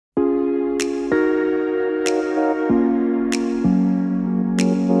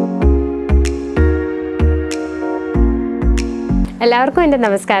എല്ലാവർക്കും എൻ്റെ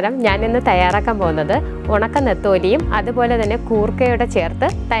നമസ്കാരം. ഞാൻ ഇന്ന് തയ്യാറാക്കാൻ പോകുന്നത് ഉണക്ക നെത്തോലിയും അതുപോലെ തന്നെ കൂർക്കയുടെ ചേർത്ത്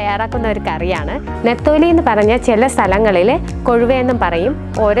തയ്യാറാക്കുന്ന ഒരു കറിയാണ്. നെത്തോലി എന്ന് പറഞ്ഞാൽ ചില സ്ഥലങ്ങളിൽ കൊഴുവയെന്നും പറയും.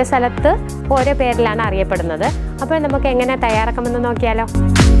 ഓരോ സ്ഥലത്ത് ഓരോ പേരിലാണ് അറിയപ്പെടുന്നത്. അപ്പോൾ നമുക്ക് എങ്ങനെ തയ്യാറാക്കാമെന്ന് നോക്കിയാലോ.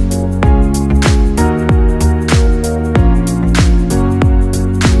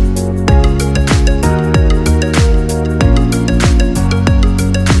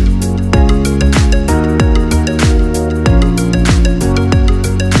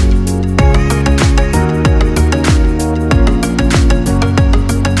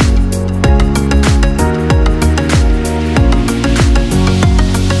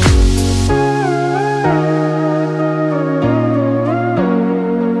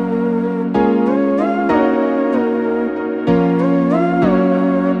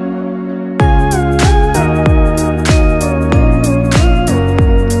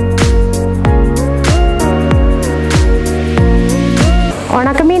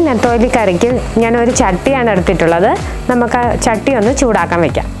 ഉണക്കമീൻ നെത്തോലി കറിക്ക് ഞാനൊരു ചട്ടിയാണ് എടുത്തിട്ടുള്ളത്. നമുക്ക് ആ ചട്ടി ഒന്ന് ചൂടാക്കാൻ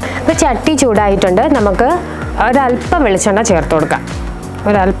വയ്ക്കാം. അപ്പോൾ ചട്ടി ചൂടായിട്ടുണ്ട്. നമുക്ക് ഒരല്പം വെളിച്ചെണ്ണ ചേർത്ത് കൊടുക്കാം.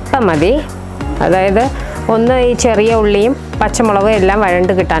 ഒരല്പം മതി. അതായത് ഒന്ന് ഈ ചെറിയ ഉള്ളിയും പച്ചമുളകും എല്ലാം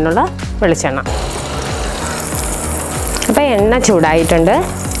വഴണ്ട് കിട്ടാനുള്ള വെളിച്ചെണ്ണ. അപ്പോൾ എണ്ണ ചൂടായിട്ടുണ്ട്.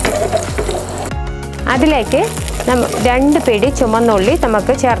 അതിലേക്ക് 2 പിടി ചുമന്നുള്ളി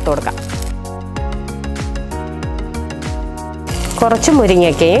നമുക്ക് ചേർത്ത് കൊടുക്കാം. കുറച്ച്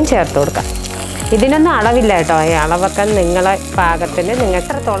മുരിങ്ങയ്ക്കയും ചേർത്ത് കൊടുക്കാം. ഇതിനൊന്നും അളവില്ല കേട്ടോ. ഈ അളവൊക്കെ നിങ്ങളെ പാകത്തിന് നിങ്ങൾക്ക്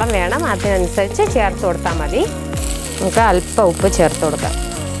എത്രത്തോളം വേണം അതിനനുസരിച്ച് ചേർത്ത് കൊടുത്താൽ മതി. നമുക്ക് അല്പം ഉപ്പ് ചേർത്ത് കൊടുക്കാം.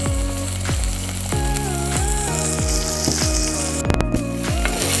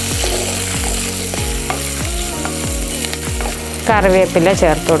 കറിവേപ്പില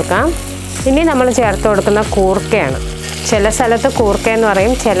ചേർത്ത് കൊടുക്കാം. ഇനി നമ്മൾ ചേർത്ത് കൊടുക്കുന്ന കൂർക്കയാണ്. ചില സ്ഥലത്ത് കൂർക്ക എന്ന്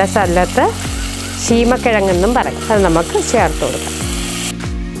പറയും, ചില സ്ഥലത്ത് ശീമക്കിഴങ്ങെന്നും പറയും. അത് നമുക്ക് ചേർത്ത് കൊടുക്കാം.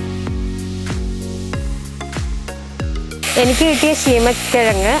 എനിക്ക് കിട്ടിയ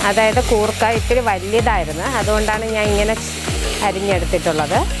ശീമക്കിഴങ്ങ്, അതായത് കൂർക്ക, ഇത്തിരി വലിയതായിരുന്നു. അതുകൊണ്ടാണ് ഞാൻ ഇങ്ങനെ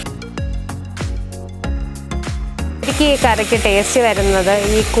അരിഞ്ഞെടുത്തിട്ടുള്ളത്. എനിക്ക് ഈ കറിക്ക് ടേസ്റ്റ് വരുന്നത്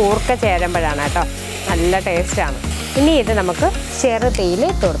ഈ കൂർക്ക ചേരുമ്പോഴാണ് കേട്ടോ. നല്ല ടേസ്റ്റാണ്. ഇനി ഇത് നമുക്ക് ചെറുതീയിൽ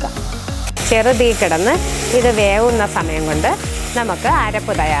ഇട്ട് കൊടുക്കാം. ചെറുതീ കിടന്ന് ഇത് വേവുന്ന സമയം കൊണ്ട് നമുക്ക്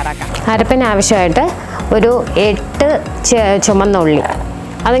അരപ്പ് തയ്യാറാക്കാം. അരപ്പിന് ആവശ്യമായിട്ട് ഒരു 8 ചുമന്നുള്ളി.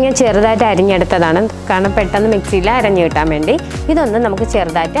 അത് ഞാൻ ചെറുതായിട്ട് അരിഞ്ഞെടുത്തതാണ്, കാരണം പെട്ടെന്ന് മിക്സിയിൽ അരഞ്ഞു കിട്ടാൻ വേണ്ടി. ഇതൊന്ന് നമുക്ക്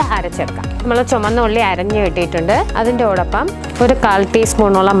ചെറുതായിട്ട് അരച്ചെടുക്കാം. നമ്മൾ ചുമന്നുള്ളി അരഞ്ഞു കിട്ടിയിട്ടുണ്ട്. അതിൻ്റെ കൂടൊപ്പം ഒരു 1/4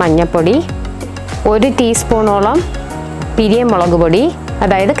 ടീസ്പൂണോളം മഞ്ഞൾപ്പൊടി, 1 ടീസ്പൂണോളം പിരിയ മുളക് പൊടി,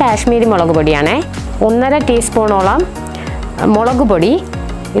 അതായത് കാശ്മീരി മുളക് പൊടിയാണേ, 1/2 ടീസ്പൂണോളം മുളക് പൊടി.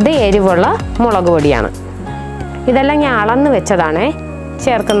 ഇത് എരിവുള്ള മുളക് പൊടിയാണ്. ഇതെല്ലാം ഞാൻ അളന്ന് വെച്ചതാണേ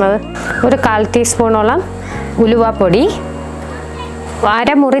ചേർക്കുന്നത്. ഒരു 1/4 ടീസ്പൂണോളം ഉലുവാപ്പൊടി,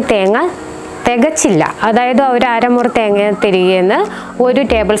 അരമുറി തേങ്ങ തികച്ചില്ല, അതായത് ഒരു അരമുറി തേങ്ങ തിരികെന്ന് 1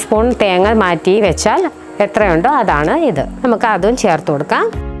 ടേബിൾ സ്പൂൺ തേങ്ങ മാറ്റി വെച്ചാൽ എത്രയുണ്ടോ അതാണ് ഇത്. നമുക്ക് അതും ചേർത്ത് കൊടുക്കാം.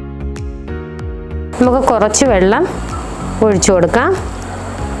 നമുക്ക് കുറച്ച് വെള്ളം ഒഴിച്ചു കൊടുക്കാം.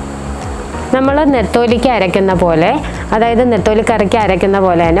 നമ്മൾ നെത്തോലിക്ക് അരയ്ക്കുന്ന പോലെ, അതായത് നെത്തോലി കറിക്ക് അരയ്ക്കുന്ന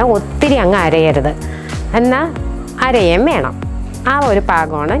പോലെ തന്നെ ഒത്തിരി അങ്ങ് അരയരുത്, എന്നാൽ അരയും വേണം. ആ ഒരു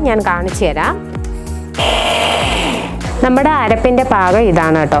പാകമാണ് ഞാൻ കാണിച്ചു തരാം. നമ്മുടെ അരപ്പിൻ്റെ പാകം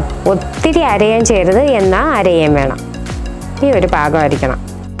ഇതാണ് കേട്ടോ. ഒത്തിരി അരയും ചെയ്യരുത്, എന്നാൽ അരയും വേണം. ഈ ഒരു പാകമായിരിക്കണം.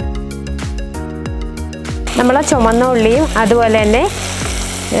 നമ്മൾ ചുമന്ന ഉള്ളിയും അതുപോലെ തന്നെ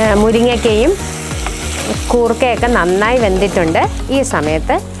മുരിങ്ങയ്ക്കയും കൂർക്കയൊക്കെ നന്നായി വെന്തിട്ടുണ്ട്. ഈ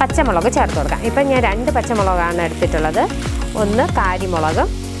സമയത്ത് പച്ചമുളക് ചേർത്ത് കൊടുക്കാം. ഇപ്പം ഞാൻ 2 പച്ചമുളകാണ് എടുത്തിട്ടുള്ളത്. 1 കാരിമുളകും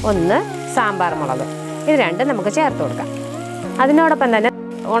 1 സാമ്പാർ മുളകും. ഇത് 2 നമുക്ക് ചേർത്ത് കൊടുക്കാം. അതിനോടൊപ്പം തന്നെ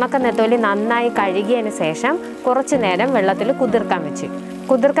ഉണക്ക നെത്തോലി നന്നായി കഴുകിയതിന് ശേഷം കുറച്ച് നേരം വെള്ളത്തിൽ കുതിർക്കാൻ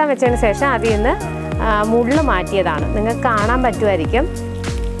വെച്ചതിന് ശേഷം അതിൽ നിന്ന് മുള്ള് മാറ്റിയതാണ്. നിങ്ങൾക്ക് കാണാൻ പറ്റുമായിരിക്കും.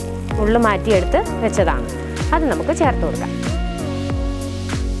 മുള്ള് മാറ്റിയെടുത്ത് വെച്ചതാണ്. അത് നമുക്ക് ചേർത്ത് കൊടുക്കാം.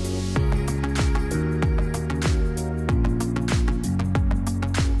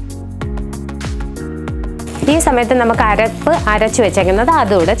 ഈ സമയത്ത് നമുക്ക് അരപ്പ് അരച്ച് വെച്ചേക്കുന്നത്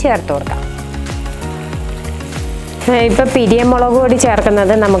അതുകൂടെ ചേർത്ത് കൊടുക്കാം. ഇപ്പോൾ പിരിയ മുളക് പൊടി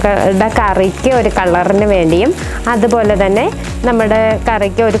ചേർക്കുന്നത് നമ്മുടെ കറിക്ക് ഒരു കളറിന് വേണ്ടിയും അതുപോലെ തന്നെ നമ്മുടെ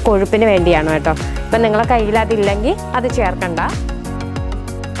കറിക്ക് ഒരു കൊഴുപ്പിന് വേണ്ടിയാണ് കേട്ടോ. ഇപ്പം നിങ്ങളെ കയ്യിൽ അതില്ലെങ്കിൽ അത് ചേർക്കണ്ട.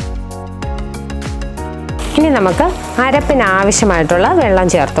 ഇനി നമുക്ക് അരപ്പിന് ആവശ്യമായിട്ടുള്ള വെള്ളം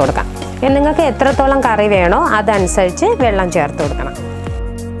ചേർത്ത് കൊടുക്കാം. നിങ്ങൾക്ക് എത്രത്തോളം കറി വേണോ അതനുസരിച്ച് വെള്ളം ചേർത്ത് കൊടുക്കണം.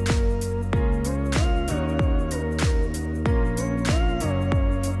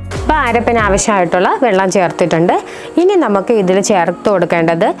 ഇപ്പോൾ അരപ്പിന് ആവശ്യമായിട്ടുള്ള വെള്ളം ചേർത്തിട്ടുണ്ട്. ഇനി നമുക്ക് ഇതിൽ ചേർത്ത്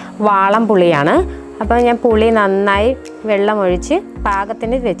കൊടുക്കേണ്ടത് വാളംപുളിയാണ്. അപ്പോൾ ഞാൻ പുളി നന്നായി വെള്ളമൊഴിച്ച്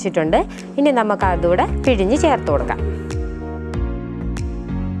പാകത്തിന് വെച്ചിട്ടുണ്ട്. ഇനി നമുക്ക് അതുകൂടെ പിഴിഞ്ഞ് ചേർത്ത് കൊടുക്കാം.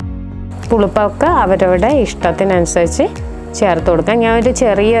 പുളിപ്പൊക്കെ അവരവരുടെ ഇഷ്ടത്തിനനുസരിച്ച് ചേർത്ത് കൊടുക്കാം. ഞാൻ ഒരു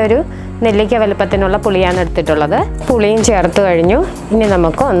ചെറിയൊരു നെല്ലിക്ക വലുപ്പത്തിനുള്ള പുളിയാണ് എടുത്തിട്ടുള്ളത്. പുളിയും ചേർത്ത് കഴിഞ്ഞു. ഇനി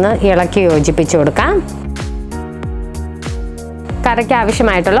നമുക്ക് ഒന്ന് ഇളക്കി യോജിപ്പിച്ച് കൊടുക്കാം. കറിക്ക്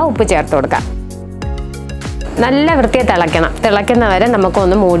ആവശ്യമായിട്ടുള്ള ഉപ്പ് ചേർത്ത് കൊടുക്കാം. നല്ല വൃത്തിയായി തിളയ്ക്കണം. തിളയ്ക്കുന്നവരെ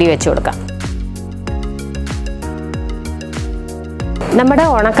നമുക്കൊന്ന് മൂടി വെച്ച് കൊടുക്കാം. നമ്മുടെ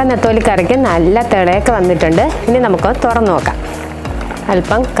ഉണക്ക നെത്തോലി കറിക്ക് നല്ല തിളയൊക്കെ വന്നിട്ടുണ്ട്. ഇനി നമുക്ക് തുറന്നു നോക്കാം.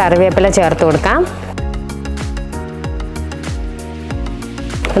 അല്പം കറിവേപ്പില ചേർത്ത് കൊടുക്കാം.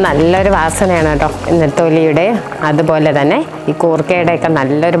 നല്ലൊരു വാസനയാണ് കേട്ടോ നെത്തോലിയുടെ, അതുപോലെ തന്നെ ഈ കൂർക്കയുടെയൊക്കെ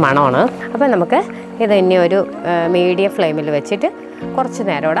നല്ലൊരു മണമാണ്. അപ്പോൾ നമുക്ക് ഇത് ഇനി ഒരു മീഡിയം ഫ്ലെയിമിൽ വെച്ചിട്ട് കുറച്ച്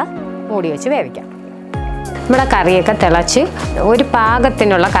നേരം മൂടി വെച്ച് വേവിക്കാം. നമ്മുടെ കറിയൊക്കെ തിളച്ച് ഒരു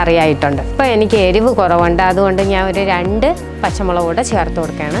പാകത്തിനുള്ള കറിയായിട്ടുണ്ട്. ഇപ്പോൾ എനിക്ക് എരിവ് കുറവുണ്ട്, അതുകൊണ്ട് ഞാൻ ഒരു 2 പച്ചമുളക് കൂടെ ചേർത്ത്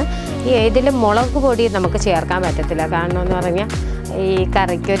കൊടുക്കുകയാണ്. ഈ ഇതിൽ മുളക് പൊടി നമുക്ക് ചേർക്കാൻ പറ്റത്തില്ല. കാരണം എന്ന് പറഞ്ഞാൽ ഈ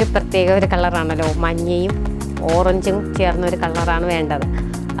കറിക്ക് ഒരു പ്രത്യേക ഒരു കളറാണല്ലോ, മഞ്ഞയും ഓറഞ്ചും ചേർന്നൊരു കളറാണ് വേണ്ടത്.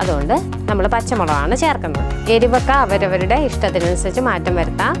 അതുകൊണ്ട് നമ്മൾ പച്ചമുളകാണ് ചേർക്കുന്നത്. എരിവൊക്കെ അവരവരുടെ ഇഷ്ടത്തിനനുസരിച്ച് മാറ്റം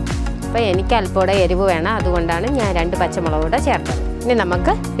വരുത്താം. അപ്പോൾ എനിക്ക് അല്പം എരിവ് വേണം, അതുകൊണ്ടാണ് ഞാൻ 2 പച്ചമുളക് കൂടെ ചേർത്തത്. ഇനി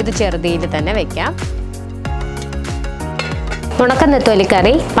നമുക്ക് ഇത് ചെറുതീയിൽ തന്നെ വെക്കാം. ഉണക്ക നെത്തോലി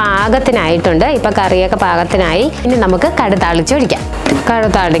കറി പാകത്തിനായിട്ടുണ്ട്. ഇപ്പോൾ കറിയൊക്കെ പാകത്തിനായി. ഇനി നമുക്ക് കടുക് താളിച്ച് ഒഴിക്കാം.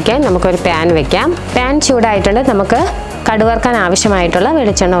 കടുക് താളിക്കാൻ നമുക്കൊരു പാൻ വെക്കാം. പാൻ ചൂടായിട്ടുണ്ട്. നമുക്ക് കടുക് വറുക്കാൻ ആവശ്യമായിട്ടുള്ള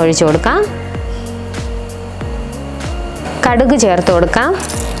വെളിച്ചെണ്ണ ഒഴിച്ചു കൊടുക്കാം. കടുക് ചേർത്ത് കൊടുക്കാം.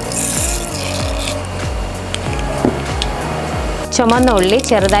 ചുമന്ന ഉള്ളി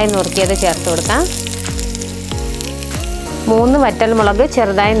ചെറുതായി നുറുക്കിയത് ചേർത്ത് കൊടുക്കാം. 3 വറ്റൽമുളക്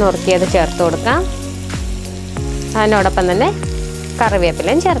ചെറുതായി നുറുക്കിയത് ചേർത്ത് കൊടുക്കാം. അതിനോടൊപ്പം തന്നെ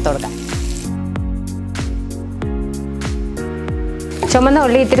കറിവേപ്പിലയും ചേർത്ത് കൊടുക്കാം. ചുമന്ന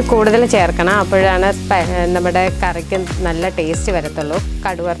ഉള്ളി ഇത്തിരി കൂടുതൽ ചേർക്കണം, അപ്പോഴാണ് നമ്മുടെ കറിക്ക് നല്ല ടേസ്റ്റ് വരത്തുള്ളൂ.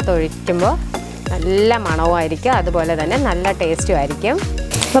 കടുക് വറുത്ത് ഒഴിക്കുമ്പോൾ നല്ല മണവുമായിരിക്കും, അതുപോലെ തന്നെ നല്ല ടേസ്റ്റും ആയിരിക്കും.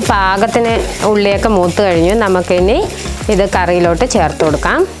 അപ്പോൾ പാകത്തിന് ഉള്ളിയൊക്കെ മൂത്ത് കഴിഞ്ഞു. നമുക്കിനി ഇത് കറിയിലോട്ട് ചേർത്ത്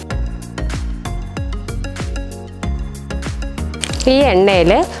കൊടുക്കാം. ഈ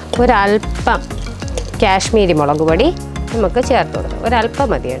എണ്ണയിൽ ഒരല്പം കാശ്മീരി മുളക് പൊടി നമുക്ക് ചേർത്ത് കൊടുക്കാം. ഒരല്പം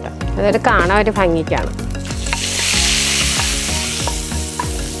മതി കേട്ടോ, അതൊരു കാണാൻ ഒരു ഭംഗിക്കാണ്.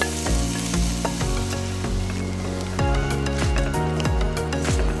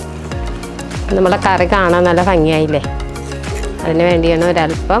 നമ്മുടെ കറി കാണാൻ നല്ല ഭംഗിയായില്ലേ, അതിന് വേണ്ടിയാണ്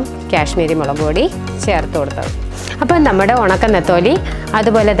ഒരല്പം കാശ്മീരി മുളക് പൊടി ചേർത്ത് കൊടുത്തത്. അപ്പോൾ നമ്മുടെ ഉണക്ക നെത്തോലി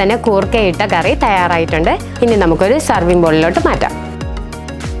അതുപോലെ തന്നെ കൂർക്കയിട്ട കറി തയ്യാറായിട്ടുണ്ട്. ഇനി നമുക്കൊരു സർവിംഗ് ബോളിലോട്ട് മാറ്റാം.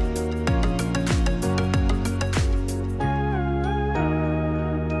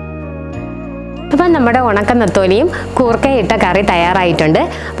 അപ്പം നമ്മുടെ ഉണക്ക നെത്തോലിയും കൂർക്കയിട്ട കറി തയ്യാറായിട്ടുണ്ട്.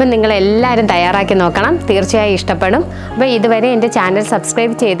 അപ്പം നിങ്ങളെല്ലാവരും തയ്യാറാക്കി നോക്കണം, തീർച്ചയായും ഇഷ്ടപ്പെടും. അപ്പോൾ ഇതുവരെ എൻ്റെ ചാനൽ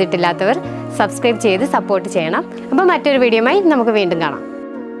സബ്സ്ക്രൈബ് ചെയ്തിട്ടില്ലാത്തവർ സബ്സ്ക്രൈബ് ചെയ്ത് സപ്പോർട്ട് ചെയ്യണം. അപ്പോൾ മറ്റൊരു വീഡിയോയുമായി നമുക്ക് വീണ്ടും കാണാം.